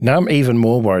Now I'm even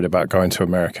more worried about going to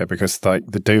America because like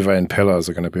the duvet and pillows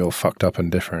are going to be all fucked up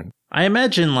and different. I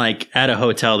imagine like at a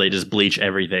hotel, they just bleach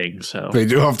everything. So They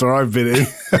do after I've been in.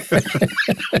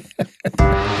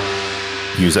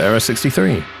 User Error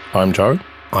 63. I'm Joe.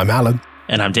 I'm Alan.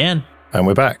 And I'm Dan. And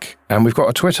we're back. And we've got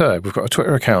a Twitter. We've got a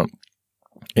Twitter account.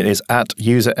 It is at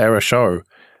User Error Show.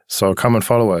 So come and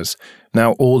follow us.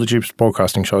 Now all the Jupiter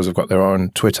broadcasting shows have got their own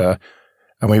Twitter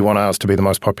and we want ours to be the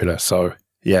most popular. So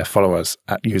yeah, follow us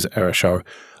at User Error Show.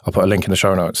 I'll put a link in the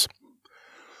show notes.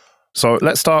 So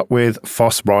let's start with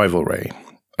FOSS rivalry.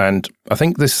 And I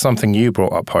think this is something you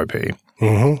brought up, Hopey.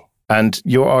 Mm-hmm. And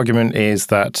your argument is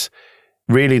that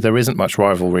really there isn't much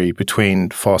rivalry between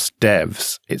FOSS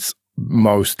devs. It's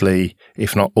mostly,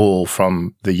 if not all,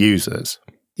 from the users.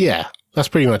 Yeah, that's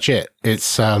pretty much it.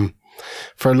 It's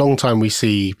for a long time we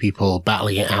see people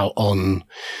battling it out on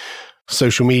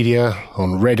social media,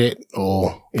 on Reddit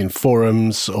or in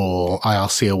forums or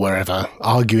IRC or wherever,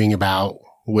 arguing about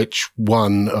which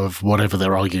one of whatever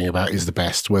they're arguing about is the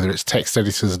best, whether it's text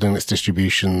editors, Linux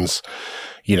distributions,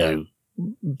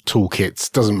 toolkits,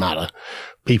 doesn't matter.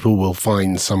 People will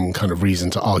find some kind of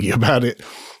reason to argue about it.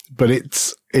 But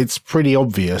it's pretty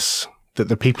obvious that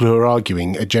the people who are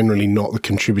arguing are generally not the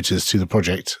contributors to the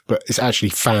project, but it's actually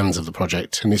fans of the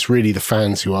project. And it's really the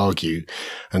fans who argue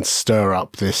and stir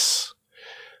up this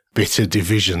bitter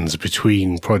divisions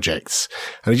between projects.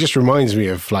 And it just reminds me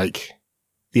of like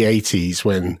the 80s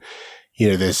when,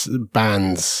 there's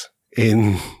bands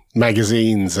in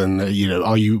magazines and,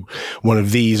 are you one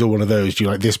of these or one of those? Do you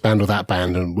like this band or that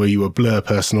band? And were you a Blur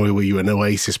person or were you an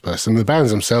Oasis person? The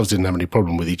bands themselves didn't have any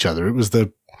problem with each other. It was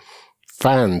the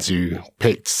fans who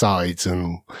picked sides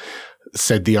and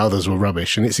said the others were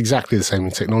rubbish. And it's exactly the same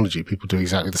in technology. People do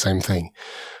exactly the same thing.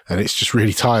 And it's just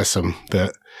really tiresome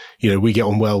that, we get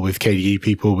on well with KDE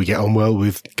people, we get on well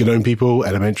with GNOME people,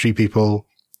 elementary people,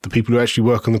 the people who actually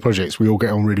work on the projects, we all get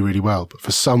on really, really well. But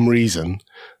for some reason,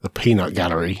 the peanut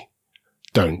gallery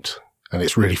don't. And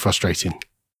it's really frustrating.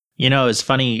 It's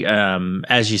funny,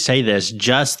 as you say this,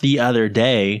 just the other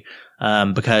day,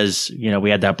 because, we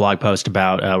had that blog post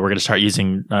about we're going to start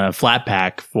using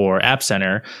Flatpak for App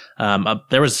Center.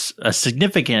 There was a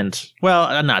significant,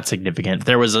 not significant,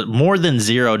 there was a more than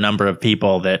zero number of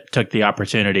people that took the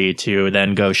opportunity to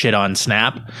then go shit on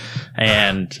Snap.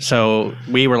 And so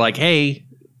we were like, hey,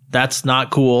 that's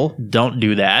not cool. Don't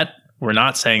do that. We're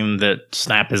not saying that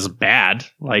Snap is bad.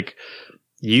 Like,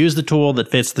 use the tool that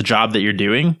fits the job that you're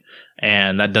doing.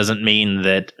 And that doesn't mean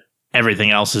that everything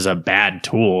else is a bad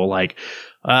tool. Like,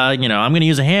 I'm going to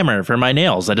use a hammer for my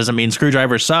nails. That doesn't mean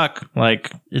screwdrivers suck.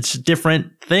 Like, it's different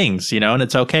things, and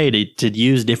it's okay to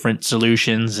use different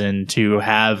solutions and to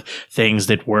have things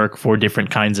that work for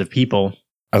different kinds of people.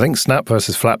 I think Snap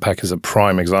versus Flatpak is a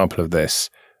prime example of this.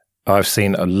 I've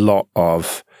seen a lot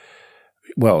of,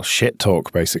 shit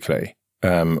talk, basically.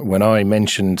 When I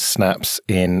mentioned snaps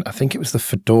in, I think it was the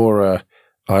Fedora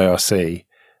IRC,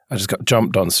 I just got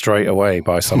jumped on straight away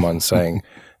by someone saying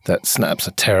that snaps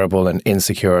are terrible and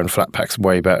insecure and Flatpak's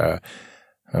way better.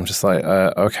 I'm just like,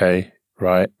 okay,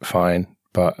 right, fine.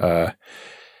 But I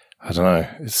don't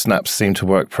know. Snaps seem to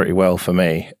work pretty well for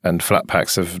me, and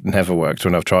Flatpaks have never worked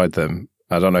when I've tried them.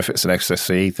 I don't know if it's an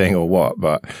XSCE thing or what,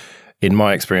 but in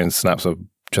my experience, snaps are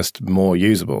just more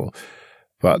usable.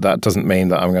 But that doesn't mean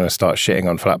that I'm going to start shitting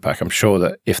on Flatpak. I'm sure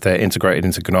that if they're integrated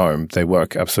into GNOME, they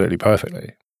work absolutely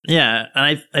perfectly. Yeah,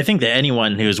 and I think that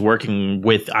anyone who's working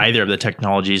with either of the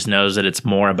technologies knows that it's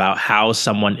more about how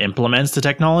someone implements the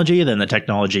technology than the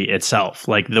technology itself.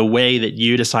 Like the way that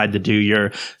you decide to do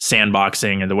your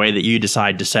sandboxing and the way that you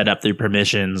decide to set up the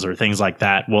permissions or things like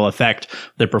that will affect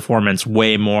the performance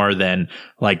way more than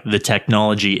like the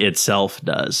technology itself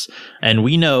does. And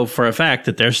we know for a fact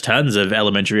that there's tons of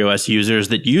elementary OS users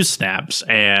that use snaps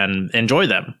and enjoy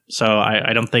them. So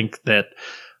I don't think that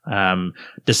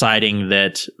deciding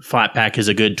that Flatpak is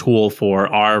a good tool for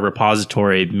our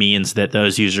repository means that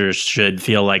those users should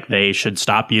feel like they should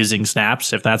stop using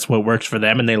snaps. If that's what works for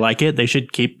them and they like it, they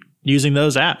should keep using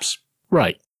those apps.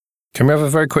 Right. Can we have a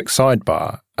very quick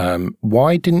sidebar?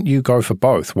 Why didn't you go for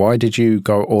both? Why did you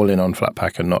go all in on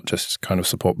Flatpak and not just kind of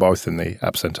support both in the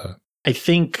App Center? I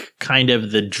think kind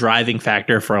of the driving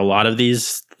factor for a lot of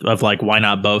these of like why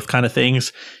not both kind of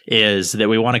things is that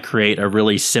we want to create a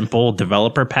really simple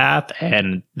developer path,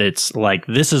 and it's like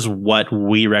this is what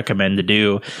we recommend to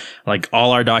do. Like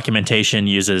all our documentation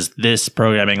uses this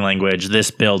programming language,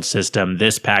 this build system,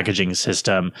 this packaging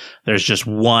system. There's just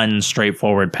one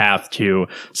straightforward path to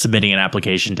submitting an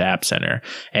application to App Center.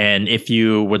 And if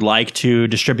you would like to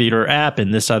distribute your app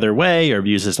in this other way or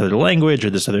use this other language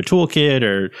or this other toolkit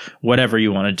or whatever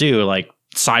you want to do, like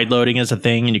sideloading is a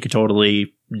thing, and you could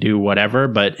totally do whatever.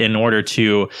 But in order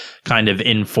to kind of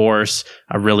enforce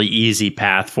a really easy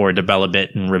path for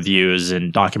development and reviews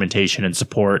and documentation and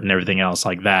support and everything else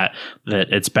like that, that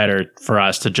it's better for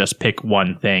us to just pick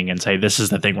one thing and say, this is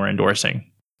the thing we're endorsing.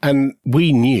 And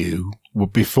we knew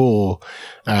before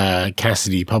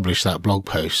Cassidy published that blog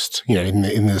post, in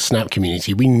the Snap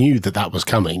community, we knew that was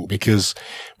coming because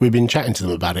we've been chatting to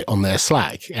them about it on their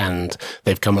Slack, and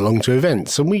they've come along to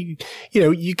events. And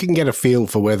you can get a feel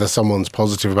for whether someone's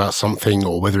positive about something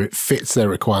or whether it fits their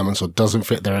requirements or doesn't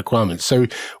fit their requirements. So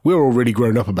we're already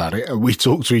grown up about it. We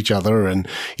talk to each other and,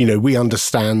 we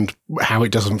understand how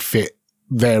it doesn't fit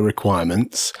their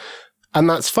requirements. And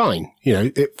that's fine.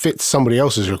 It fits somebody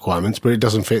else's requirements, but it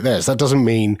doesn't fit theirs. That doesn't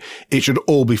mean it should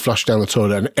all be flushed down the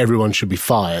toilet and everyone should be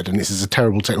fired and this is a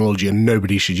terrible technology and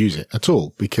nobody should use it at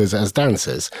all. Because as Dan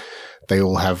says, they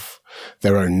all have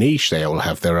their own niche. They all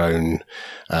have their own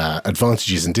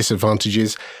advantages and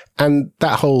disadvantages. And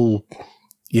that whole,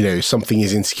 something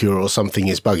is insecure or something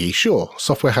is buggy. Sure,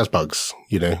 software has bugs.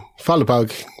 File a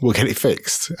bug, we'll get it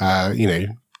fixed.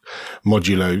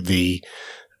 Modulo the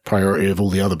priority of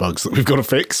all the other bugs that we've got to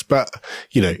fix. But,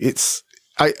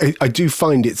 I do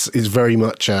find it's very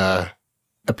much a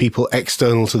people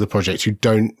external to the project who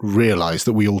don't realize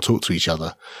that we all talk to each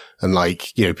other. And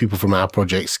people from our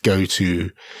projects go to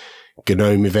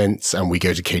GNOME events and we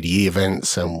go to KDE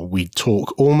events and we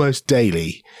talk almost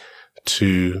daily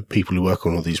to people who work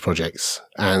on all these projects.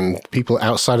 And people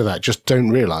outside of that just don't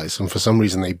realize. And for some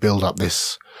reason they build up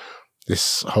this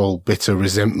whole bitter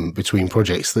resentment between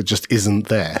projects that just isn't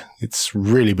there. It's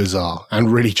really bizarre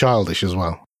and really childish as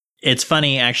well. It's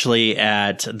funny, actually,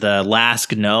 at the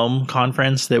last GNOME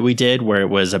conference that we did, where it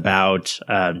was about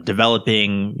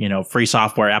developing, free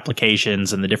software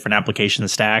applications and the different application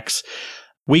stacks.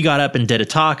 We got up and did a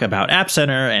talk about App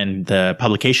Center and the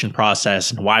publication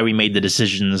process and why we made the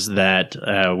decisions that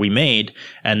we made.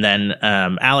 And then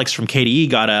Alex from KDE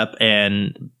got up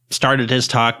and started his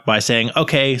talk by saying,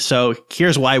 okay, so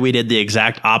here's why we did the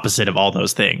exact opposite of all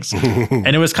those things.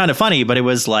 And it was kind of funny, but it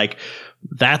was like,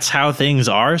 that's how things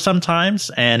are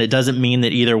sometimes. And it doesn't mean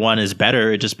that either one is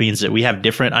better. It just means that we have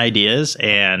different ideas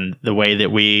and the way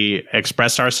that we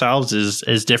express ourselves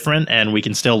is different, and we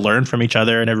can still learn from each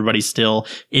other, and everybody's still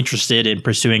interested in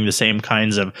pursuing the same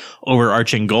kinds of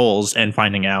overarching goals and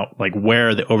finding out where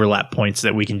are the overlap points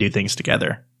that we can do things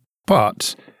together.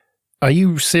 But are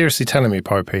you seriously telling me,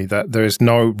 Popey, that there is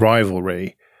no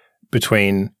rivalry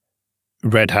between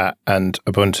Red Hat and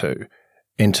Ubuntu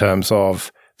in terms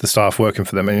of the staff working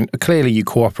for them? I mean, clearly you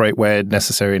cooperate where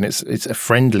necessary and it's a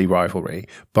friendly rivalry,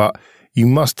 but you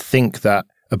must think that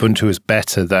Ubuntu is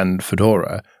better than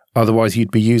Fedora. Otherwise,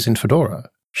 you'd be using Fedora.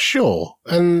 Sure.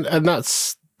 And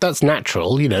that's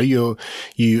natural.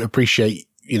 You appreciate,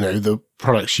 the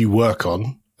products you work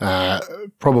on.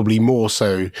 Probably more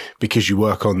so because you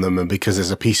work on them and because there's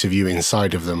a piece of you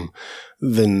inside of them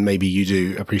than maybe you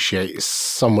do appreciate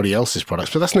somebody else's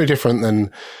products. But that's no different than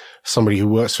somebody who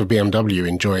works for BMW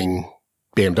enjoying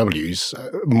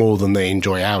BMWs more than they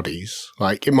enjoy Audis.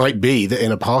 It might be that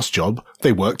in a past job,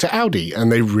 they worked at Audi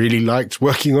and they really liked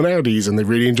working on Audis and they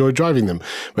really enjoyed driving them.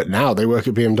 But now they work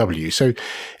at BMW. So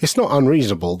it's not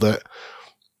unreasonable that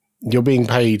you're being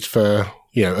paid for,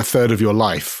 a third of your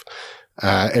life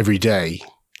every day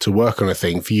to work on a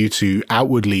thing, for you to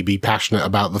outwardly be passionate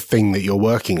about the thing that you're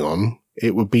working on.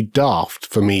 It would be daft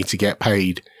for me to get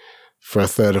paid for a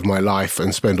third of my life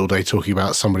and spend all day talking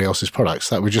about somebody else's products.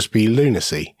 That would just be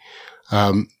lunacy.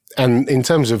 And in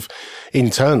terms of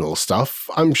internal stuff,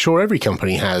 I'm sure every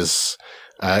company has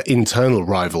internal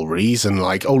rivalries and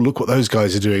oh, look what those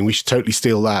guys are doing. We should totally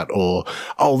steal that. Or,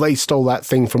 oh, they stole that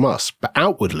thing from us. But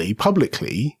outwardly,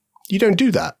 publicly, you don't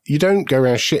do that. You don't go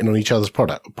around shitting on each other's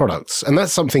products. And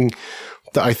that's something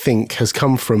that I think has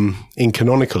come from, in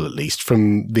Canonical at least,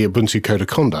 from the Ubuntu Code of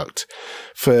Conduct.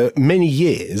 For many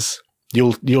years,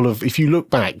 you'll have, if you look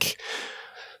back,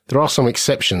 there are some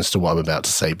exceptions to what I'm about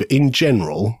to say, but in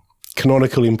general,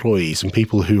 Canonical employees and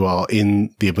people who are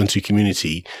in the Ubuntu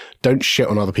community don't shit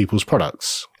on other people's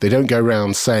products. They don't go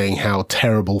around saying how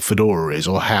terrible Fedora is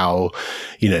or how,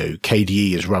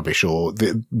 KDE is rubbish or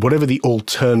whatever the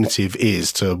alternative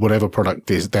is to whatever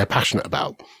product is they're passionate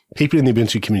about. People in the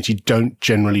Ubuntu community don't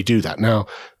generally do that. Now,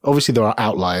 obviously there are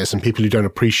outliers and people who don't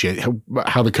appreciate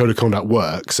how the Code of Conduct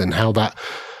works and how that,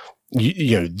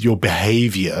 your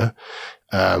behavior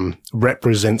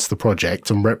represents the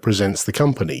project and represents the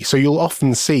company. So you'll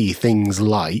often see things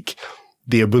like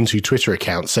the Ubuntu Twitter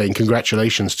account saying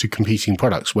congratulations to competing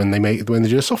products when they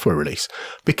do a software release,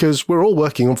 because we're all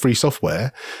working on free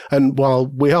software. And while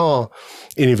we are,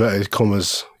 in inverted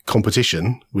commas,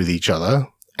 competition with each other,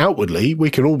 outwardly, we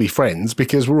can all be friends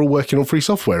because we're all working on free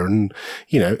software and,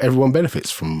 everyone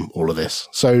benefits from all of this.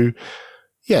 So,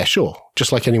 yeah, sure.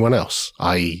 Just like anyone else,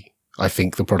 I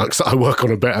think the products that I work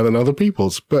on are better than other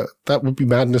people's, but that would be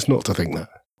madness not to think that.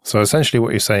 So essentially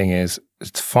what you're saying is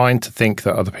it's fine to think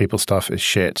that other people's stuff is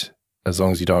shit as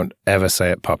long as you don't ever say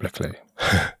it publicly.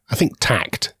 I think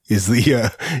tact is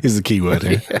the key word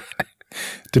here. Yeah.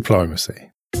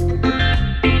 Diplomacy.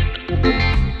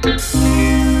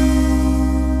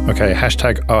 Okay,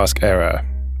 hashtag ask error.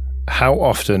 How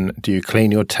often do you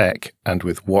clean your tech and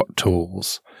with what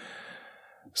tools?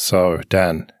 So,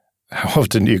 Dan, how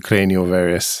often do you clean your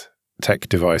various tech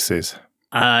devices?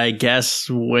 I guess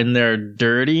when they're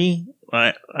dirty.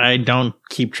 I don't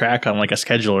keep track on like a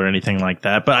schedule or anything like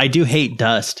that, but I do hate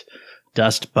dust.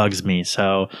 Dust bugs me.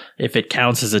 So if it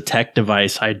counts as a tech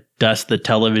device, I dust the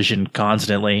television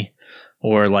constantly,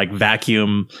 or like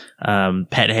vacuum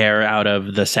pet hair out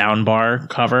of the sound bar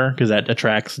cover because that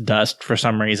attracts dust for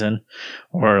some reason,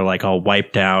 or like I'll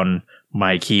wipe down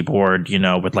my keyboard,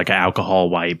 with like an alcohol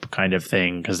wipe kind of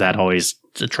thing because that always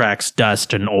attracts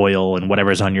dust and oil and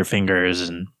whatever's on your fingers.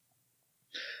 And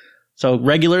so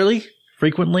regularly,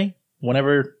 frequently,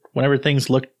 whenever things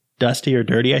look dusty or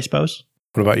dirty, I suppose.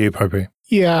 What about you, Popey?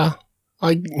 Yeah.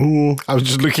 I was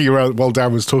just looking around while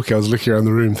Dan was talking. I was looking around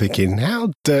the room thinking,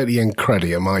 how dirty and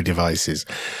cruddy are my devices?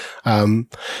 I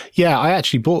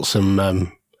actually bought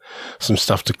some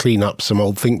stuff to clean up some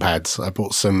old ThinkPads. I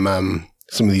bought some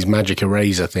of these magic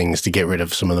eraser things to get rid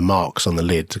of some of the marks on the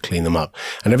lid to clean them up.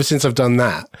 And ever since I've done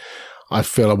that, I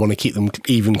feel I want to keep them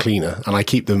even cleaner. And I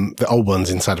keep the old ones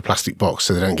inside a plastic box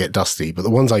so they don't get dusty. But the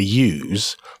ones I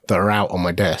use that are out on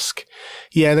my desk,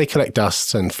 yeah, they collect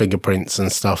dust and fingerprints and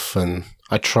stuff. And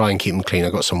I try and keep them clean.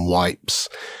 I've got some wipes.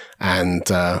 And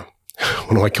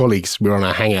one of my colleagues, we were on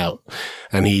our hangout,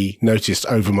 and he noticed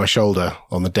over my shoulder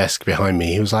on the desk behind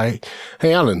me, he was like,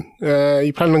 "Hey, Alan,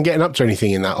 you planning on getting up to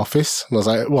anything in that office?" And I was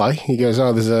like, "Why?" He goes,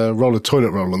 "Oh, there's a roll of toilet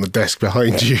roll on the desk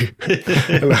behind you."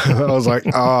 And I was like,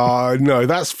 "Oh, no,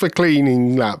 that's for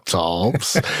cleaning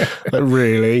laptops." Like,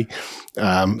 really?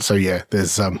 So yeah,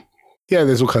 there's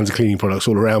all kinds of cleaning products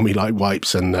all around me, like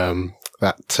wipes and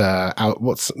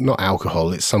what's not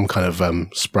alcohol, it's some kind of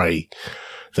spray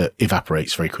that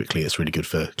evaporates very quickly. It's really good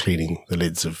for cleaning the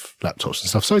lids of laptops and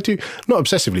stuff. So I do not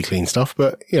obsessively clean stuff,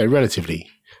 but relatively.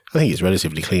 I think it's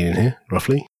relatively clean in here,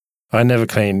 roughly. I never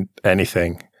clean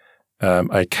anything.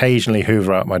 I occasionally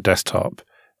hoover out my desktop,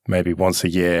 maybe once a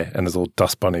year, and there's all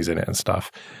dust bunnies in it and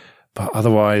stuff. But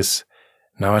otherwise,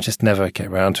 no, I just never get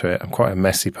around to it. I'm quite a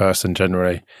messy person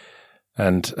generally.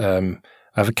 And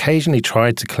I've occasionally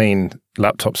tried to clean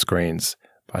laptop screens,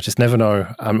 but I just never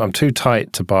know. I'm too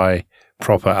tight to buy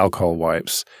proper alcohol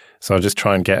wipes. So I just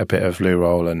try and get a bit of loo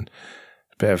roll and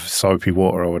a bit of soapy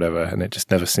water or whatever, and it just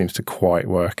never seems to quite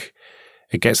work.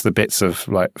 It gets the bits of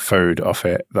like food off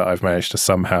it that I've managed to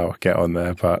somehow get on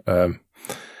there, but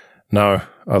no,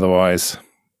 otherwise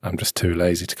I'm just too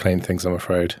lazy to clean things, I'm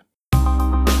afraid.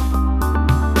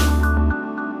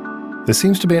 There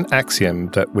seems to be an axiom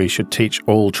that we should teach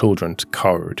all children to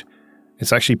code.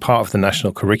 It's actually part of the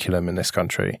national curriculum in this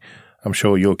country. I'm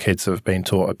sure your kids have been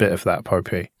taught a bit of that,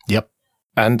 Popey. Yep.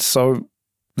 And so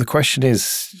the question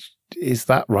is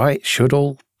that right? Should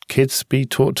all kids be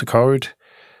taught to code?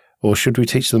 Or should we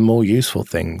teach them more useful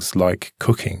things like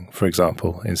cooking, for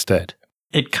example, instead?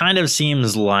 It kind of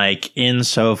seems like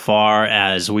insofar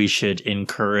as we should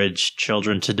encourage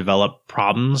children to develop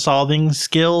problem-solving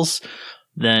skills,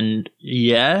 then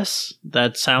yes,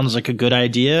 that sounds like a good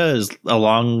idea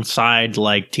alongside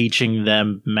like teaching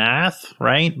them math,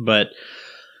 right? But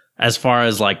as far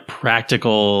as like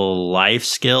practical life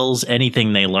skills,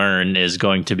 anything they learn is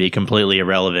going to be completely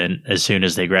irrelevant as soon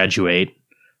as they graduate,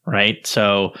 right?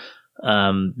 So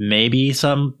maybe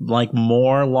some like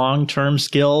more long-term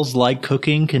skills like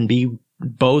cooking can be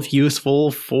both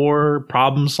useful for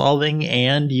problem solving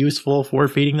and useful for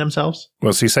feeding themselves?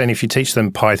 Well, so you're saying if you teach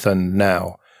them Python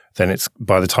now, then it's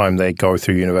by the time they go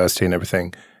through university and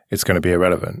everything, it's going to be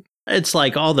irrelevant. It's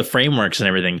like all the frameworks and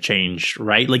everything changed,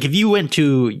 right? Like if you went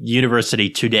to university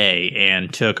today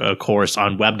and took a course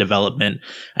on web development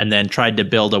and then tried to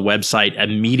build a website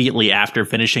immediately after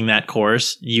finishing that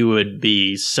course, you would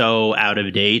be so out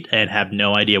of date and have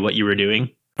no idea what you were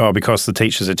doing. Oh, because the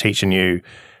teachers are teaching you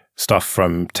stuff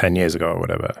from 10 years ago or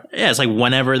whatever. Yeah, it's like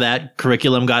whenever that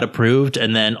curriculum got approved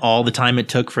and then all the time it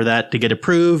took for that to get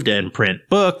approved and print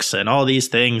books and all these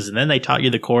things. And then they taught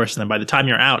you the course. And then by the time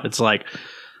you're out, it's like,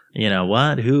 you know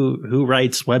what? Who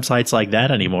writes websites like that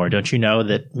anymore? Don't you know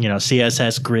that,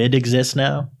 CSS Grid exists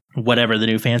now? Whatever the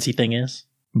new fancy thing is.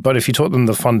 But if you taught them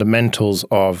the fundamentals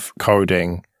of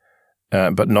coding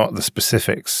but not the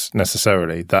specifics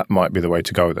necessarily, that might be the way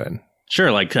to go then. Sure,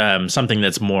 like something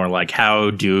that's more like,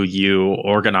 how do you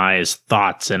organize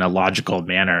thoughts in a logical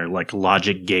manner, like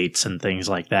logic gates and things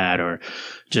like that, or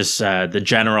just the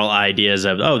general ideas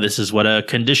of, oh, this is what a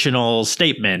conditional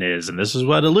statement is, and this is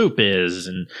what a loop is,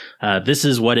 and this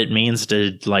is what it means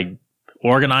to like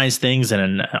organize things in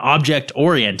an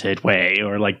object-oriented way,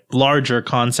 or like larger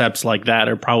concepts like that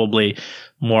are probably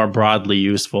more broadly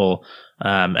useful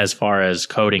as far as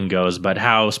coding goes. But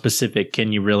how specific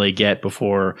can you really get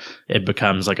before it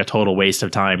becomes like a total waste of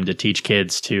time to teach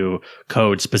kids to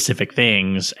code specific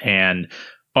things? And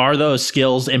are those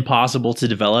skills impossible to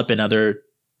develop in other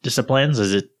disciplines?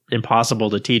 Is it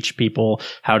impossible to teach people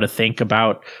how to think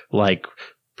about like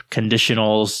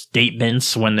conditional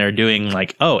statements when they're doing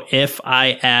like, oh, if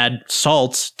I add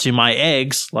salt to my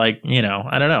eggs, like, you know,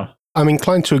 I don't know. I'm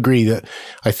inclined to agree that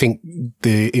I think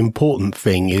the important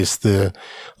thing is the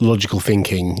logical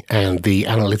thinking and the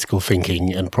analytical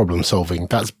thinking and problem solving.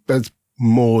 That's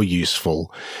more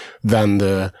useful than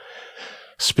the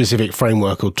specific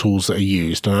framework or tools that are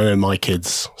used. And I know my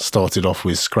kids started off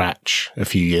with Scratch a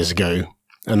few years ago,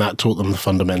 and that taught them the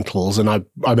fundamentals. And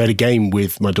I made a game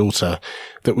with my daughter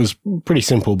that was pretty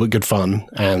simple but good fun,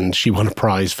 and she won a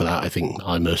prize for that. I think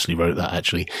I mostly wrote that,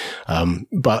 actually.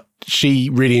 But she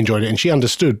really enjoyed it, and she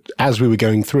understood, as we were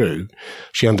going through,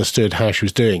 she understood how she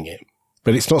was doing it.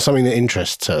 But it's not something that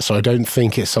interests her, so I don't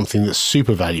think it's something that's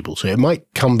super valuable to her. It might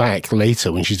come back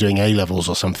later when she's doing A-levels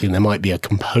or something. There might be a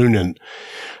component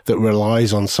that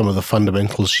relies on some of the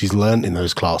fundamentals she's learned in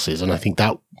those classes, and I think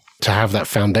that to have that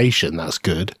foundation, that's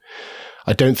good.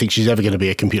 I don't think she's ever going to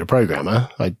be a computer programmer,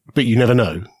 but you never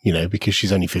know, you know, because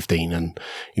she's only 15 and,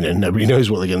 you know, nobody knows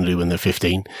what they're going to do when they're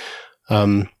 15.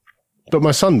 But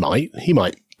my son he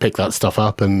might pick that stuff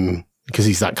up, and because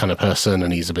he's that kind of person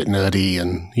and he's a bit nerdy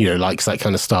and, you know, likes that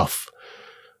kind of stuff.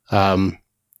 But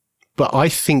I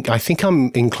think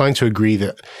I'm inclined to agree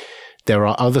that there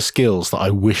are other skills that I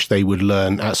wish they would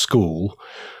learn at school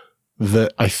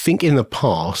that I think in the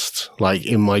past, like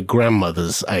in my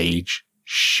grandmother's age,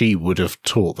 she would have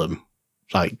taught them.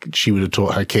 Like she would have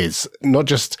taught her kids, not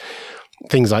just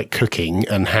things like cooking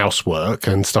and housework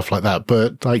and stuff like that,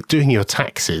 but like doing your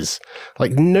taxes.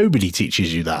 Like nobody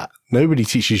teaches you that. Nobody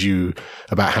teaches you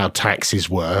about how taxes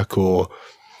work or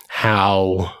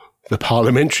how the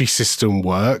parliamentary system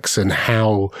works and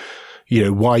how, you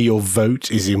know, why your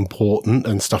vote is important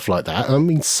and stuff like that. I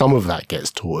mean, some of that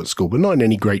gets taught at school, but not in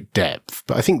any great depth.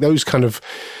 But I think those kind of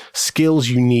skills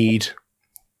you need,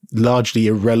 largely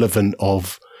irrelevant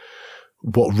of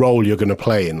what role you're going to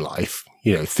play in life,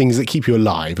 you know, things that keep you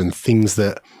alive and things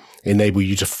that enable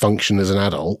you to function as an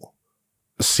adult,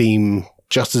 seem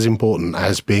just as important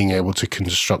as being able to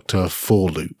construct a for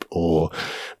loop or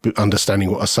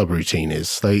understanding what a subroutine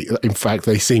is. In fact,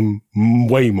 they seem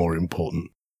way more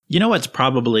important. You know what's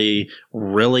probably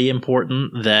really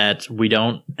important that we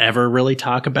don't ever really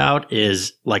talk about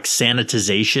is like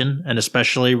sanitization, and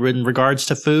especially in regards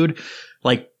to food.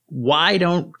 Like, why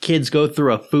don't kids go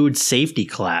through a food safety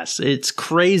class? It's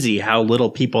crazy how little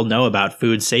people know about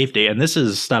food safety, and this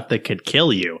is stuff that could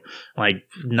kill you. Like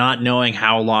not knowing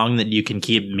how long that you can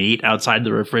keep meat outside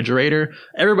the refrigerator.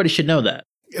 Everybody should know that.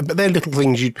 But they're little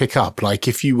things you'd pick up. Like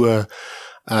if you were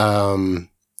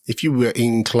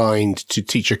inclined to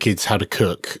teach your kids how to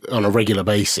cook on a regular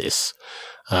basis,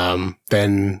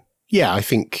 then yeah, I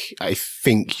think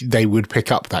they would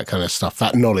pick up that kind of stuff,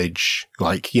 that knowledge.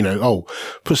 Like, you know, oh,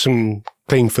 put some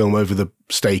cling film over the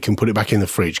steak and put it back in the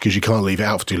fridge because you can't leave it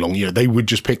out for too long. You know, they would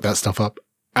just pick that stuff up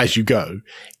as you go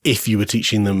if you were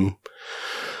teaching them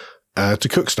to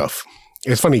cook stuff.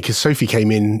 It's funny because Sophie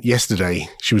came in yesterday.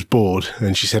 She was bored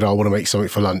and she said, oh, I want to make something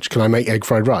for lunch. Can I make egg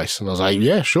fried rice? And I was like,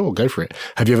 yeah, sure, go for it.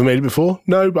 Have you ever made it before?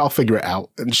 No, but I'll figure it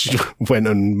out. And she went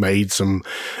and made some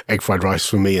egg fried rice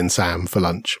for me and Sam for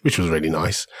lunch, which was really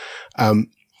nice.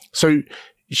 So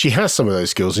she has some of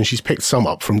those skills and she's picked some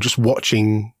up from just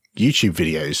watching YouTube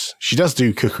videos. She does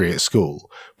do cookery at school,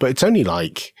 but it's only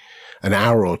like an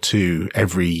hour or two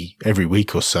every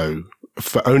week or so,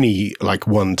 for only like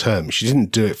one term. She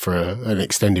didn't do it for an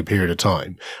extended period of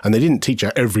time, and they didn't teach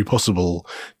her every possible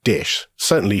dish.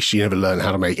 Certainly she never learned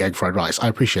how to make egg fried rice. I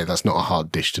appreciate that's not a hard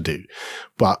dish to do,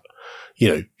 but you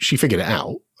know, she figured it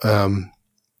out.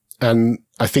 And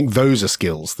I think those are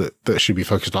skills that should be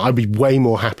focused on. I'd be way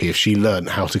more happy if she learned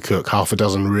how to cook half a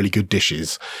dozen really good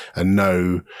dishes and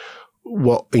know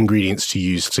what ingredients to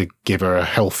use to give her a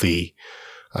healthy,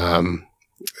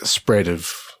 spread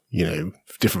of, you know,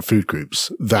 different food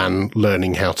groups than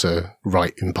learning how to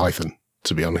write in Python,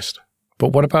 to be honest.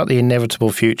 But what about the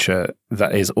inevitable future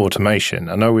that is automation?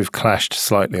 I know we've clashed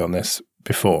slightly on this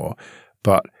before,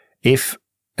 But if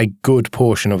a good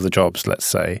portion of the jobs, let's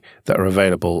say, that are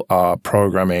available are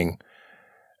programming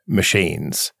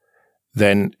machines,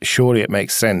 then surely it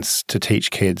makes sense to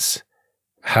teach kids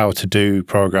how to do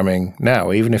programming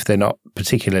now, even if they're not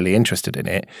particularly interested in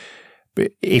it.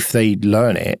 But if they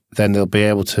learn it, then they'll be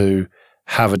able to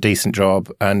have a decent job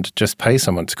and just pay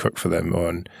someone to cook for them,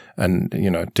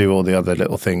 and do all the other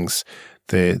little things,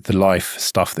 the life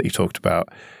stuff that you talked about.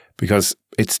 Because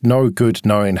it's no good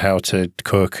knowing how to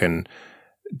cook and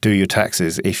do your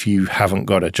taxes if you haven't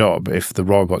got a job, if the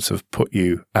robots have put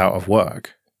you out of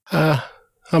work.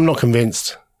 I'm not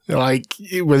convinced. Like,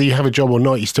 whether you have a job or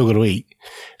not, you still got to eat.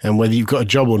 And whether you've got a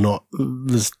job or not, you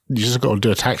just got to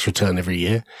do a tax return every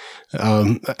year.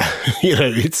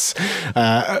 It's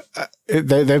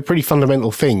they're pretty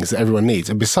fundamental things that everyone needs.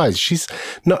 And besides, she's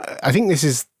not. I think this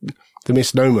is the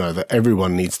misnomer that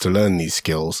everyone needs to learn these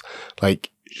skills. Like,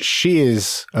 she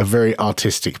is a very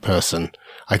artistic person.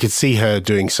 I could see her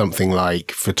doing something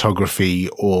like photography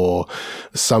or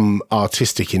some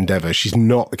artistic endeavor. She's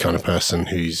not the kind of person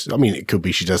it could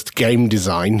be she does game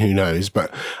design, who knows,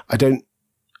 but I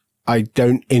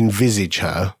don't envisage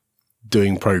her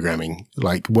doing programming.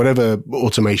 Like, whatever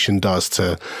automation does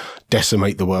to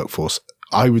decimate the workforce,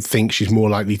 I would think she's more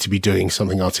likely to be doing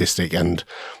something artistic and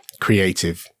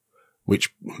creative,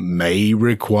 which may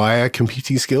require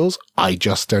computing skills. I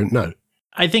just don't know.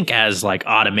 I think as like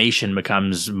automation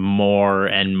becomes more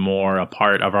and more a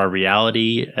part of our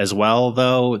reality as well,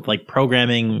 though, like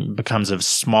programming becomes a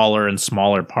smaller and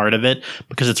smaller part of it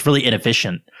because it's really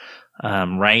inefficient.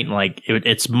 Right? Like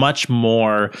it's much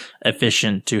more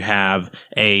efficient to have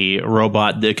a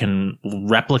robot that can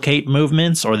replicate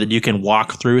movements, or that you can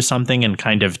walk through something and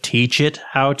kind of teach it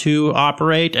how to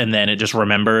operate, and then it just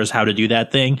remembers how to do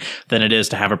that thing, than it is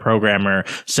to have a programmer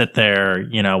sit there,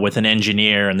 with an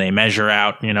engineer, and they measure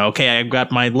out, okay, I've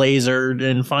got my laser,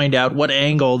 and find out what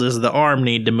angle does the arm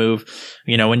need to move,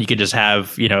 when you could just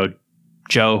have,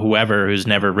 Joe, whoever, who's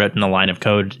never written a line of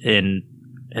code in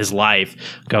his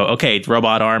life, go, okay,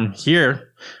 robot arm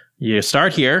here, you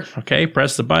start here, okay,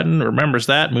 press the button, remembers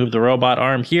that, move the robot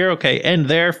arm here, okay, end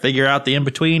there, figure out the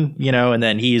in-between, and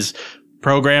then he's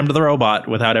programmed the robot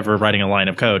without ever writing a line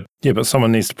of code. Yeah, but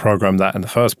someone needs to program that in the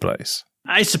first place.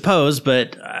 I suppose,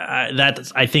 but that,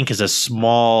 I think, is a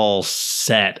small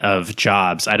set of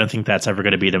jobs. I don't think that's ever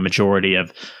going to be the majority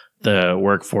of the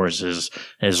workforce is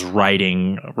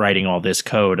writing all this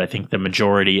code. I think the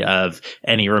majority of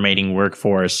any remaining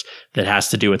workforce that has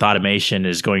to do with automation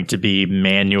is going to be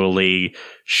manually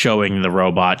showing the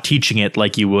robot, teaching it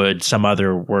like you would some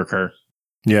other worker.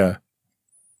 Yeah.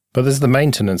 But there's the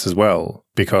maintenance as well,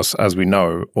 because as we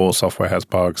know, all software has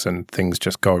bugs and things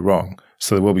just go wrong.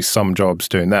 So there will be some jobs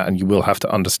doing that, and you will have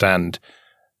to understand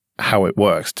how it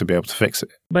works to be able to fix it.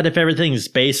 But if everything's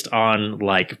based on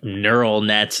like neural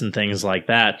nets and things like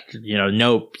that,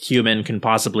 no human can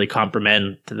possibly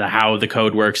comprehend how the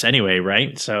code works anyway,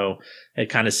 right? So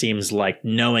it kind of seems like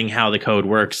knowing how the code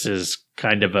works is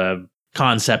kind of a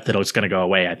concept that's going to go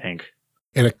away, I think.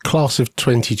 In a class of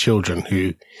 20 children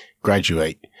who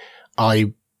graduate,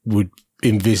 I would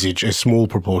envisage a small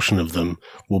proportion of them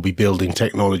will be building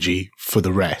technology for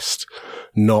the rest,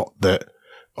 not that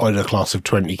in a class of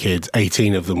 20 kids,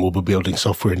 18 of them will be building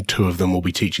software and 2 of them will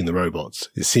be teaching the robots.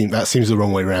 That seems the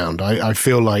wrong way around. I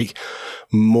feel like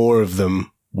more of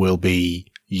them will be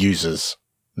users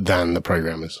than the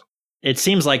programmers. It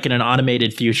seems like in an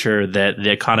automated future that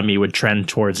the economy would trend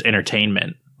towards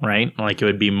entertainment, right? Like it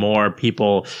would be more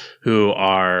people who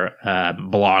are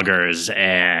bloggers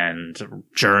and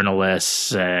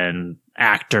journalists and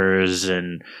actors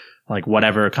and like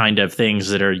whatever kind of things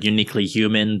that are uniquely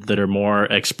human, that are more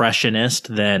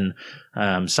expressionist than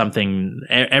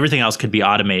everything else could be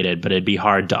automated, but it'd be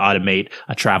hard to automate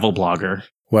a travel blogger.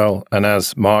 Well, and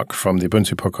as Mark from the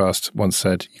Ubuntu podcast once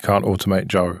said, you can't automate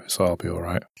Joe, so I'll be all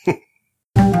right.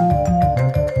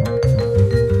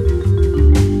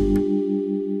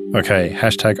 Okay,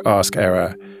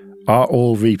 #AskError. Are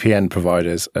all VPN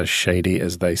providers as shady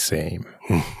as they seem?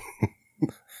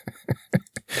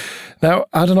 Now,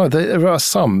 I don't know, there are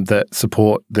some that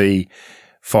support the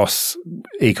FOSS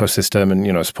ecosystem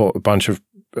and, support a bunch of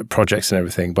projects and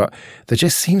everything, but there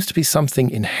just seems to be something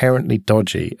inherently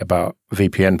dodgy about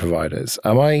VPN providers.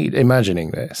 Am I imagining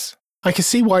this? I can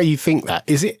see why you think that.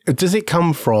 Is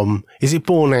it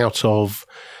born out of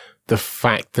the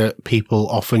fact that people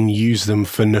often use them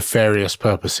for nefarious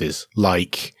purposes,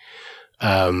 like,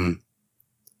 I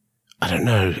don't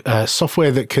know,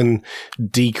 software that can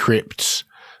decrypt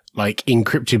like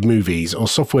encrypted movies, or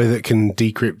software that can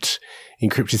decrypt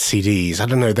encrypted CDs? I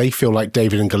don't know. They feel like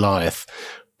David and Goliath,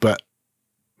 but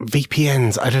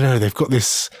VPNs, I don't know, they've got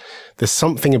this, there's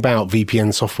something about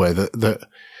VPN software that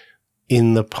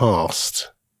in the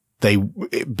past,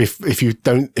 if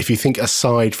you think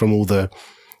aside from all the,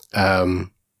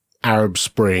 Arab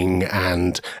Spring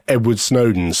and Edward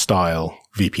Snowden style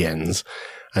VPNs,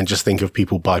 and just think of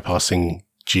people bypassing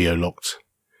geo-locked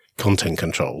content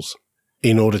controls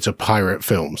in order to pirate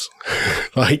films.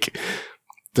 Like,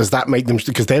 does that make them,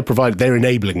 because they're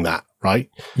enabling that,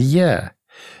 right? Yeah.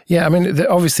 Yeah, I mean,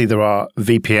 obviously there are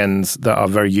VPNs that are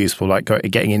very useful, like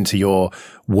getting into your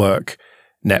work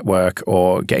network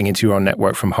or getting into your own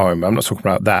network from home. I'm not talking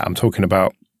about that. I'm talking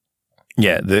about,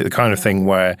 the kind of thing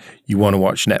where you want to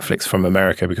watch Netflix from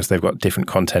America because they've got different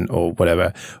content or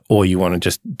whatever, or you want to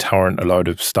just torrent a load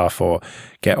of stuff or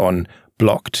get on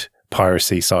blocked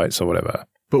piracy sites or whatever.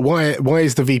 But why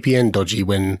is the VPN dodgy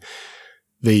when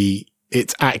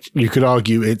you could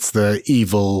argue it's the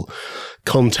evil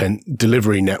content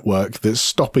delivery network that's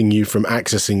stopping you from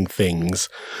accessing things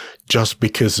just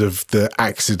because of the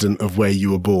accident of where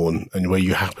you were born and where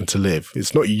you happen to live?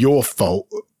 It's not your fault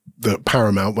that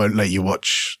Paramount won't let you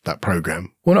watch that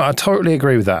program. Well, no, I totally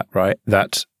agree with that, right?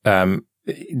 That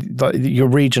your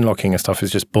region locking and stuff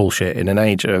is just bullshit. In an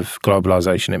age of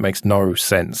globalization, it makes no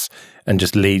sense and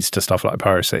just leads to stuff like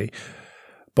piracy.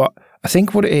 But I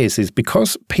think what it is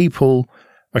because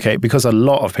because a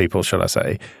lot of people, shall I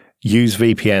say, use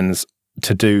VPNs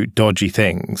to do dodgy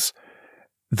things,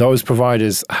 those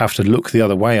providers have to look the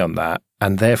other way on that,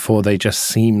 and therefore they just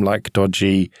seem like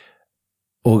dodgy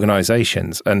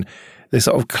organizations, and they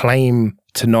sort of claim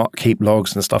to not keep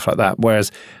logs and stuff like that.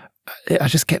 Whereas I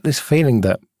just get this feeling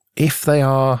that if they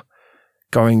are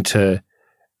going to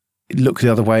look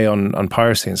the other way on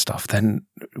piracy and stuff, then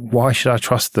why should I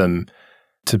trust them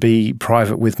to be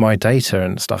private with my data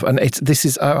and stuff? And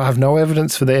I have no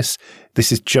evidence for this.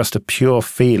 This is just a pure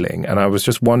feeling. And I was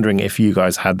just wondering if you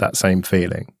guys had that same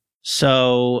feeling.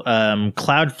 So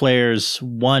Cloudflare's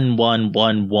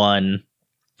 1111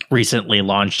 recently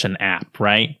launched an app,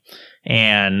 right?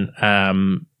 And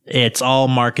it's all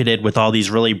marketed with all these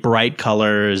really bright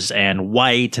colors and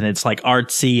white, and it's like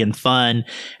artsy and fun.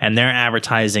 And they're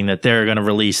advertising that they're going to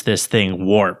release this thing,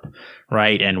 Warp,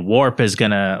 right? And Warp is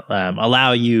going to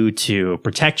allow you to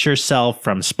protect yourself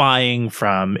from spying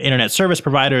from internet service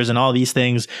providers and all these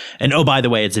things. And oh, by the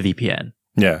way, it's a VPN.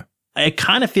 Yeah. It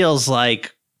kind of feels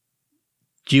like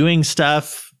doing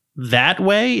stuff that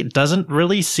way. It doesn't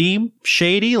really seem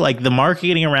shady. Like, the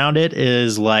marketing around it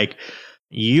is like,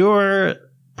 your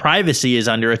privacy is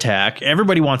under attack.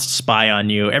 Everybody wants to spy on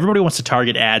you. Everybody wants to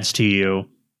target ads to you.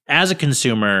 As a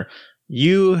consumer,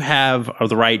 you have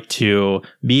the right to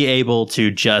be able to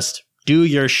just do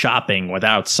your shopping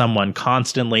without someone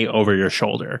constantly over your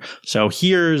shoulder. So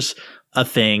here's a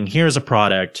thing, here's a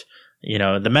product.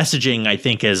 The messaging, I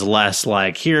think, is less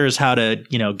like, here's how to,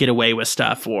 get away with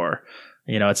stuff, or,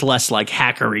 it's less like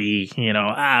hackery,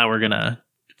 we're going to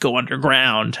go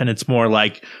underground. And it's more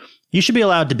like, you should be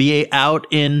allowed to be out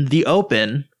in the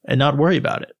open and not worry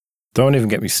about it. Don't even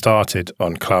get me started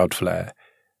on Cloudflare.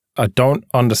 I don't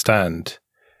understand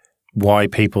why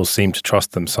people seem to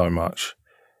trust them so much.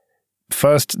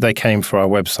 First, they came for our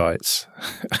websites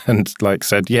and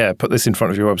said, yeah, put this in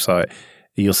front of your website.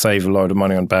 You'll save a load of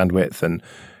money on bandwidth and,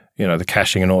 the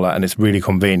caching and all that. And it's really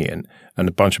convenient. And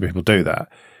a bunch of people do that.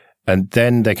 And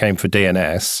then they came for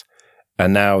DNS.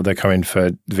 And now they're coming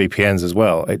for VPNs as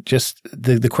well. It just,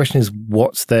 the question is,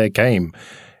 what's their game?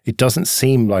 It doesn't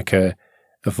seem like a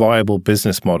viable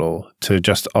business model to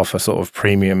just offer sort of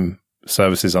premium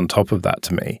services on top of that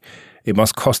to me. It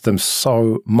must cost them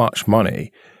so much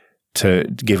money to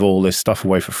give all this stuff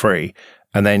away for free.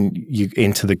 And then you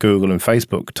into the Google and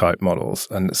Facebook type models.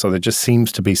 And so there just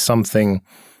seems to be something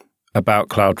about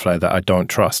Cloudflare that I don't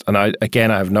trust. And I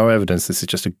have no evidence. This is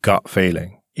just a gut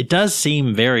feeling. It does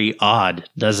seem very odd,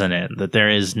 doesn't it, that there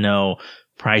is no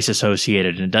price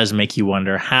associated, and it does make you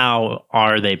wonder, how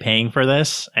are they paying for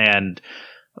this? And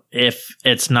if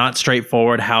it's not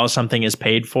straightforward how something is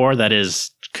paid for, that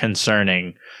is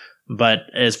concerning. But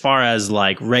as far as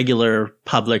regular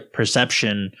public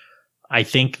perception, I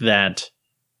think that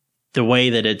the way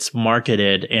that it's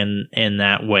marketed in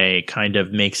that way kind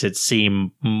of makes it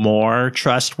seem more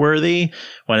trustworthy,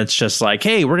 when it's just like,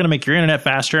 hey, we're going to make your internet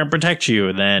faster and protect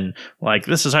you. Then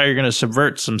this is how you're going to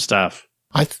subvert some stuff.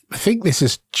 I think this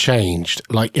has changed.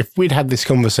 If we'd had this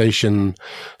conversation,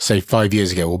 say 5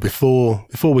 years ago, or before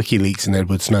WikiLeaks and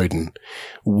Edward Snowden,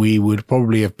 we would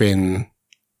probably have been,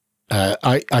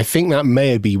 I think that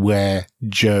may be where,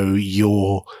 Joe,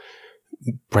 your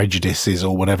prejudices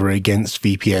or whatever against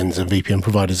VPNs and VPN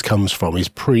providers comes from, is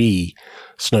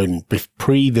pre-Snowden,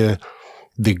 pre the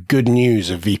the good news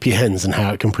of VPNs and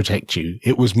how it can protect you.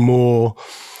 It was more,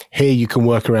 here you can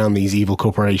work around these evil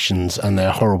corporations and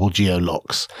their horrible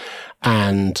geo-locks.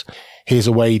 And here's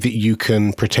a way that you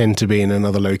can pretend to be in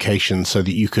another location so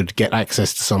that you could get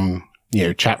access to some,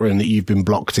 chat room that you've been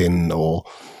blocked in, or,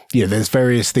 there's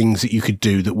various things that you could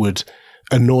do that would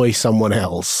annoy someone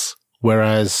else.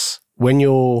 Whereas when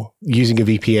you're using a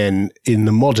VPN in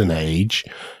the modern age,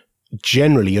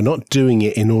 generally you're not doing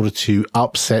it in order to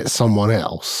upset someone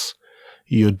else.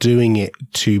 You're doing it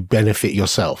to benefit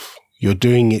yourself. You're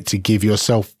doing it to give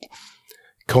yourself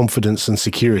confidence and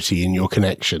security in your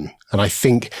connection. And I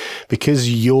think because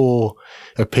your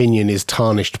opinion is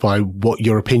tarnished by what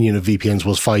your opinion of VPNs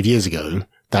was 5 years ago,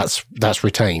 that's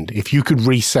retained. If you could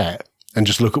reset and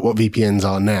just look at what VPNs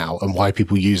are now and why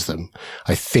people use them,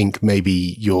 I think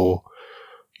maybe your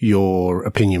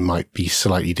opinion might be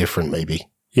slightly different, maybe.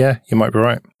 Yeah, you might be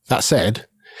right. That said,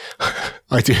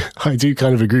 I do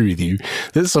kind of agree with you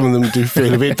that some of them do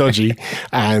feel a bit dodgy,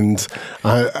 and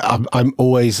I'm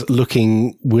always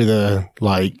looking with a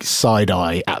side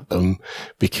eye at them,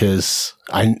 because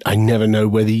I never know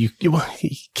whether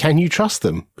can you trust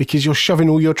them, because you're shoving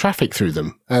all your traffic through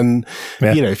them. And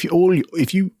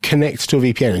if you connect to a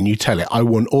VPN and you tell it, I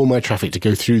want all my traffic to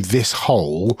go through this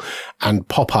hole and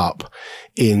pop up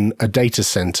in a data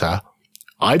center,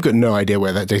 I've got no idea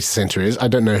where that data center is. I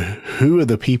don't know who are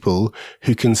the people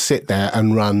who can sit there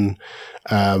and run,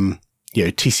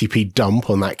 TCP dump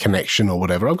on that connection or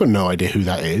whatever. I've got no idea who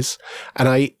that is. And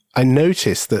I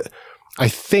noticed that I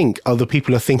think other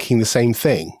people are thinking the same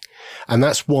thing. And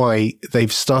that's why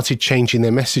they've started changing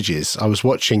their messages. I was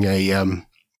watching a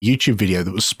YouTube video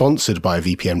that was sponsored by a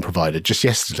VPN provider just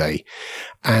yesterday,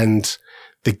 and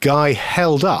the guy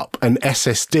held up an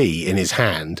SSD in his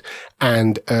hand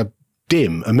and a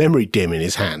memory DIMM in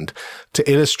his hand to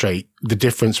illustrate the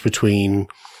difference between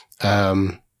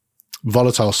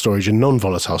volatile storage and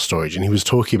non-volatile storage. And he was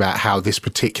talking about how this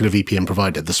particular VPN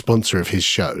provider, the sponsor of his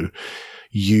show,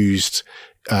 used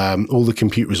all the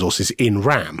compute resources in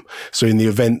RAM. So in the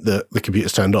event that the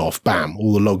computer's turned off, bam,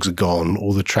 all the logs are gone,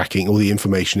 all the tracking, all the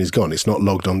information is gone. It's not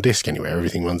logged on disk anywhere.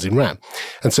 Everything runs in RAM.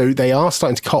 And so they are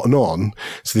starting to cotton on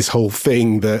to this whole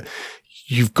thing that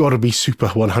you've got to be super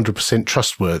 100%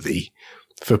 trustworthy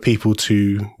for people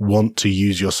to want to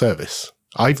use your service.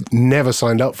 I've never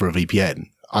signed up for a VPN.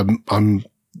 I'm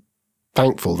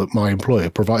thankful that my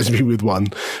employer provides me with one,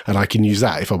 and I can use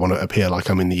that if I want to appear like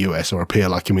I'm in the US or appear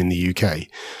like I'm in the UK.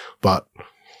 But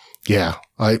yeah,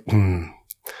 I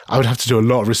would have to do a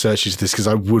lot of research into this, because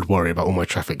I would worry about all my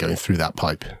traffic going through that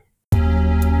pipe.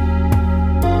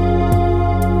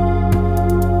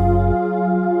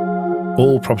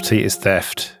 All property is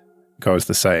theft, goes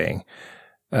the saying.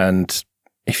 And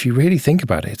if you really think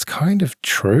about it, it's kind of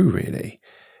true, really.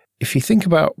 If you think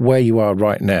about where you are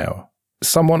right now,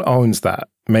 someone owns that.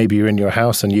 Maybe you're in your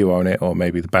house and you own it, or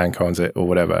maybe the bank owns it or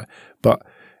whatever. But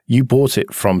you bought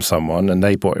it from someone and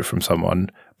they bought it from someone.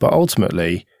 But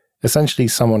ultimately, essentially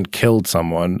someone killed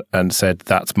someone and said,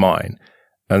 that's mine.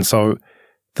 And so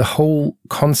the whole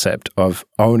concept of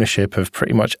ownership of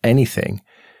pretty much anything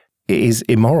is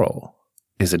immoral,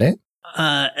 isn't it?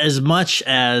 As much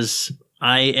as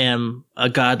I am a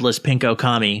godless pinko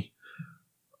kami,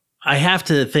 I have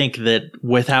to think that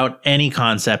without any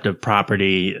concept of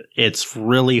property, it's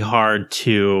really hard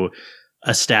to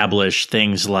establish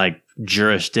things like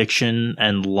jurisdiction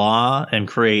and law and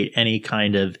create any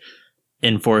kind of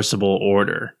enforceable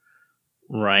order,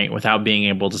 right? Without being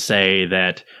able to say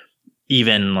that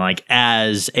even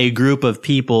as a group of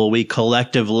people, we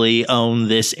collectively own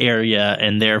this area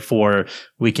and therefore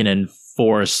we can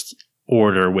enforce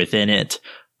order within it.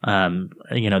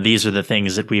 These are the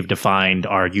things that we've defined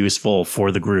are useful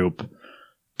for the group.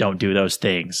 Don't do those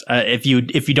things. If you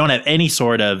don't have any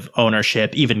sort of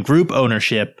ownership, even group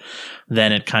ownership,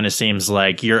 then it kind of seems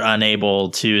like you're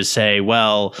unable to say,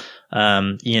 well,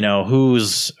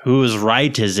 whose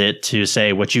right is it to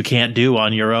say what you can't do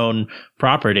on your own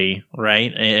property,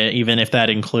 right? Even if that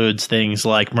includes things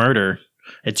like murder.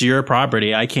 It's your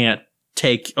property. I can't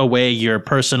take away your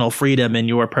personal freedom in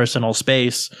your personal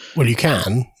space. Well, you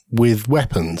can with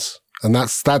weapons. And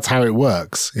that's how it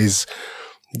works, is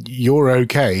you're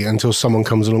okay until someone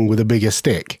comes along with a bigger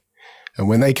stick. And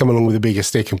when they come along with a bigger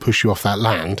stick and push you off that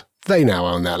land, they now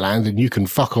own that land and you can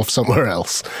fuck off somewhere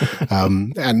else.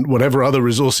 And whatever other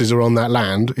resources are on that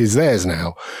land is theirs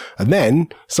now. And then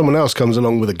someone else comes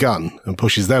along with a gun and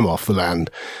pushes them off the land.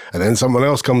 And then someone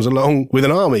else comes along with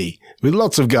an army with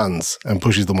lots of guns and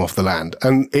pushes them off the land.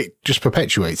 And it just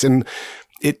perpetuates. And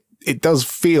it does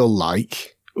feel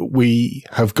like we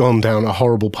have gone down a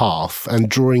horrible path, and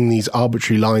drawing these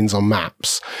arbitrary lines on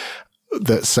maps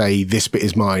that say this bit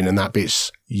is mine and that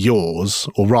bit's yours,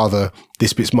 or rather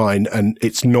this bit's mine and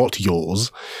it's not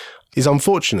yours, is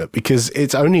unfortunate, because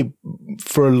it's only,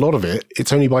 for a lot of it,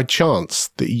 it's only by chance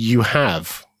that you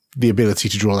have the ability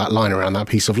to draw that line around that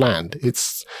piece of land. You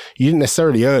didn't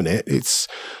necessarily earn it. It's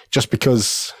just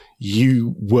because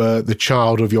you were the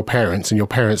child of your parents and your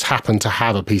parents happened to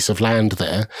have a piece of land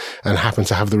there and happened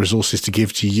to have the resources to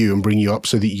give to you and bring you up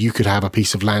so that you could have a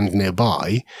piece of land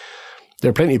nearby. There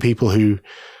are plenty of people who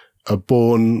are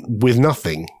born with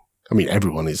nothing. I mean,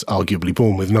 everyone is arguably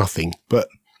born with nothing, but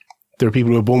there are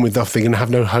people who are born with nothing and have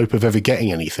no hope of ever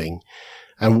getting anything.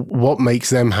 And what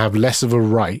makes them have less of a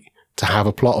right to have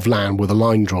a plot of land with a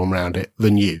line drawn around it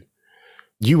than you?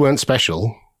 You weren't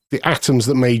special. The atoms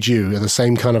that made you are the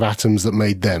same kind of atoms that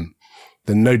made them.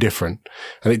 They're no different.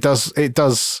 And it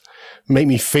does make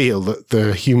me feel that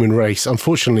the human race,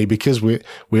 unfortunately, because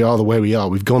we are the way we are,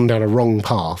 we've gone down a wrong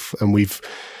path, and we've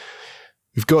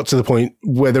got to the point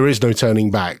where there is no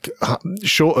turning back.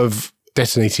 Short of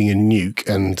detonating a nuke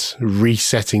and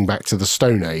resetting back to the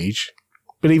Stone Age,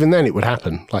 but even then it would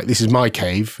happen. Like, this is my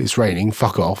cave, it's raining,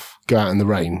 fuck off, go out in the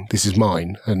rain, this is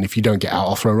mine, and if you don't get out,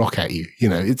 I'll throw a rock at you. You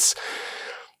know,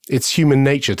 it's human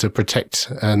nature to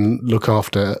protect and look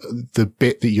after the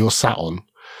bit that you're sat on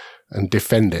and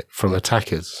defend it from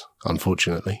attackers,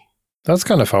 unfortunately. That's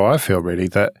kind of how I feel, really,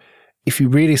 that if you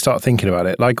really start thinking about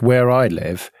it, like where I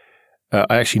live,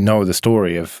 I actually know the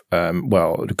story of,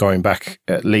 going back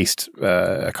at least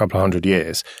a couple of 100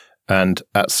 years. And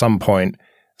at some point,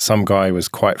 some guy was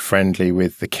quite friendly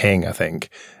with the king, I think,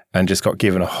 and just got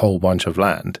given a whole bunch of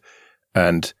land.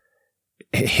 And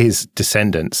his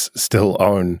descendants still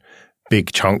own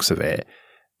big chunks of it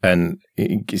and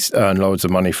earn loads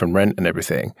of money from rent and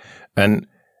everything. And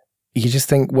you just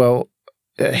think, well,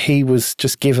 he was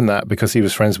just given that because he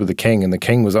was friends with the king, and the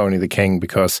king was only the king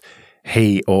because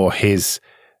he or his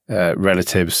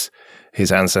relatives,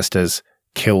 his ancestors,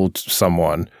 killed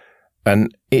someone.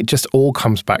 And it just all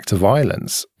comes back to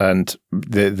violence. And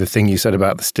the thing you said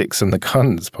about the sticks and the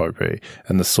guns, Popey,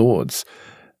 and the swords.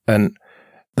 And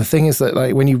the thing is that,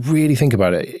 like, when you really think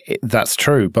about it, that's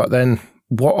true. But then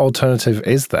what alternative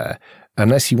is there?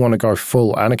 Unless you want to go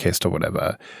full anarchist or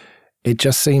whatever, it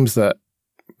just seems that,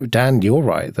 Dan, you're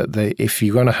right, that if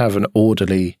you're going to have an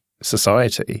orderly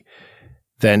society,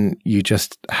 then you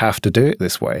just have to do it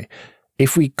this way.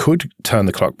 If we could turn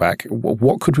the clock back,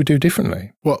 what could we do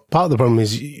differently? Well, part of the problem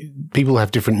is people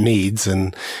have different needs,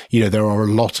 and, there are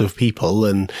a lot of people,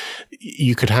 and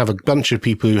you could have a bunch of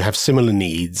people who have similar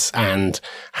needs and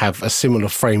have a similar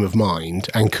frame of mind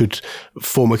and could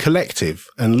form a collective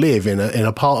and live in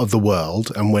a part of the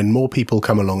world. And when more people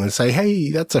come along and say, hey,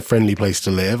 that's a friendly place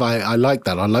to live, I like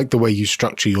that. I like the way you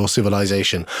structure your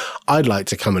civilization. I'd like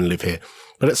to come and live here.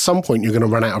 But at some point, you're going to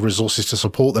run out of resources to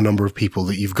support the number of people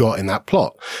that you've got in that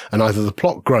plot. And either the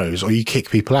plot grows or you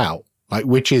kick people out. Like,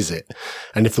 which is it?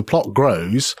 And if the plot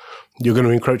grows, you're going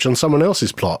to encroach on someone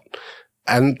else's plot.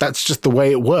 And that's just the way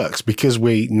it works, because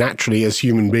we naturally, as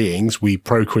human beings, we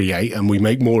procreate and we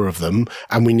make more of them,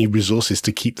 and we need resources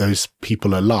to keep those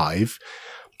people alive.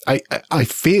 I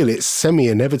feel it's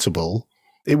semi-inevitable.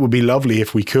 It would be lovely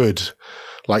if we could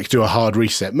do a hard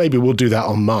reset. Maybe we'll do that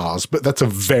on Mars, but that's a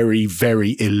very,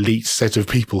 very elite set of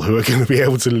people who are going to be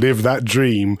able to live that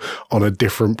dream on a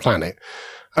different planet.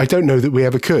 I don't know that we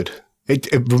ever could.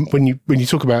 When you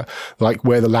talk about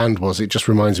where the land was, it just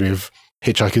reminds me of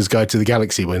Hitchhiker's Guide to the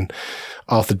Galaxy, when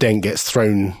Arthur Dent gets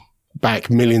thrown back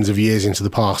millions of years into the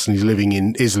past and he's living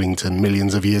in Islington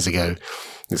millions of years ago.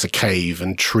 It's a cave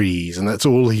and trees, and that's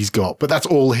all he's got. But that's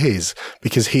all his,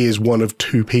 because he is one of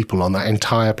two people on that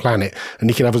entire planet, and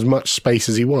he can have as much space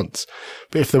as he wants.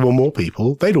 But if there were more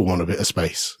people, they'd all want a bit of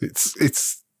space.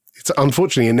 It's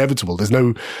unfortunately inevitable. I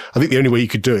think the only way you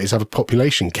could do it is have a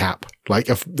population cap,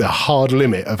 a hard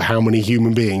limit of how many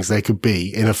human beings there could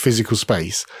be in a physical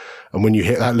space. And when you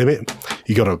hit that limit,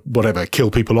 you got to,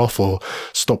 kill people off or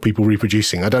stop people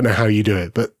reproducing. I don't know how you do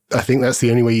it, but I think that's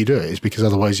the only way you do it, is because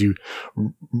otherwise you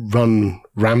run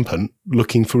rampant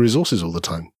looking for resources all the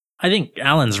time. I think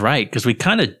Alan's right, because we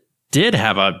kind of did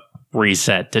have a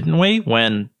reset, didn't we?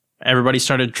 When everybody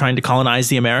started trying to colonize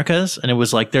the Americas, and it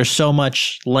was like, there's so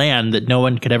much land that no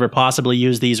one could ever possibly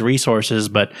use these resources.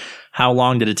 But how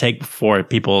long did it take before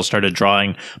people started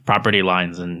drawing property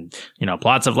lines and,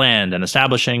 plots of land and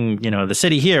establishing, the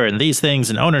city here and these things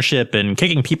and ownership and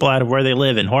kicking people out of where they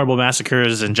live and horrible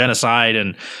massacres and genocide?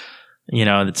 And,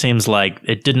 it seems like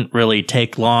it didn't really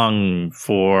take long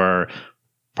for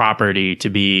property to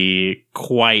be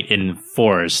quite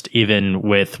enforced, even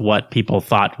with what people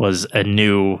thought was a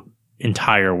new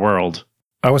entire world.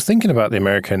 I was thinking about the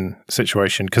American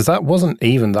situation because that wasn't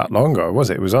even that long ago, was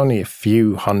it? It was only a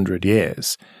few hundred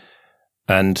years.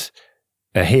 And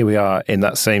here we are in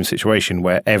that same situation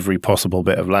where every possible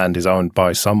bit of land is owned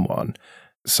by someone.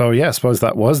 So yeah, I suppose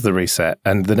that was the reset.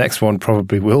 And the next one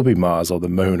probably will be Mars or the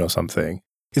moon or something.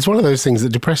 It's one of those things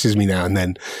that depresses me now and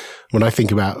then when I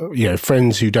think about,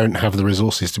 friends who don't have the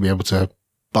resources to be able to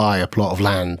buy a plot of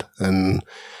land. And,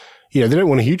 they don't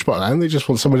want a huge plot of land. They just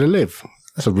want somewhere to live.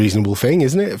 That's a reasonable thing,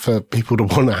 isn't it? For people to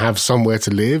want to have somewhere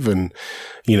to live and,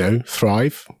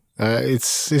 thrive.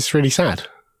 It's really sad.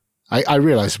 I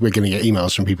realize we're going to get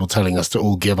emails from people telling us to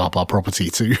all give up our property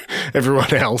to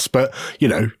everyone else. But,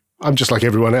 I'm just like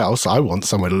everyone else. I want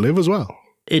somewhere to live as well.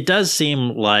 It does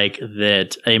seem like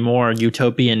that a more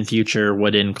utopian future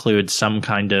would include some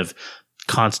kind of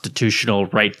constitutional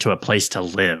right to a place to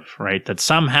live, right? That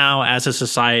somehow as a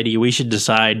society, we should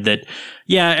decide that,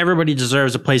 yeah, everybody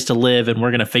deserves a place to live and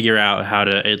we're going to figure out how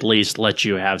to at least let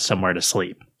you have somewhere to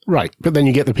sleep. Right. But then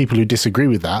you get the people who disagree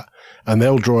with that and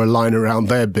they'll draw a line around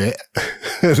their bit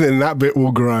and then that bit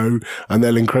will grow and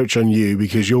they'll encroach on you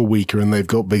because you're weaker and they've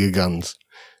got bigger guns.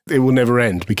 It will never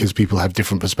end because people have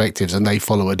different perspectives and they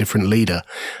follow a different leader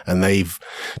and they've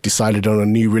decided on a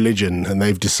new religion and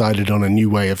they've decided on a new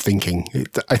way of thinking.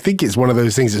 I think it's one of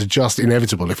those things that's just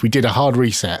inevitable. If we did a hard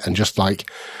reset and just like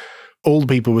all the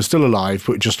people were still alive,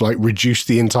 but just like reduced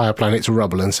the entire planet to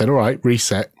rubble and said, all right,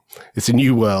 reset. It's a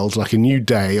new world, like a new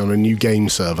day on a new game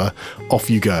server. Off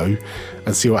you go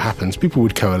and see what happens. People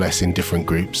would coalesce in different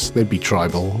groups. They'd be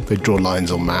tribal. They'd draw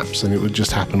lines on maps and it would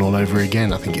just happen all over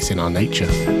again. I think it's in our nature.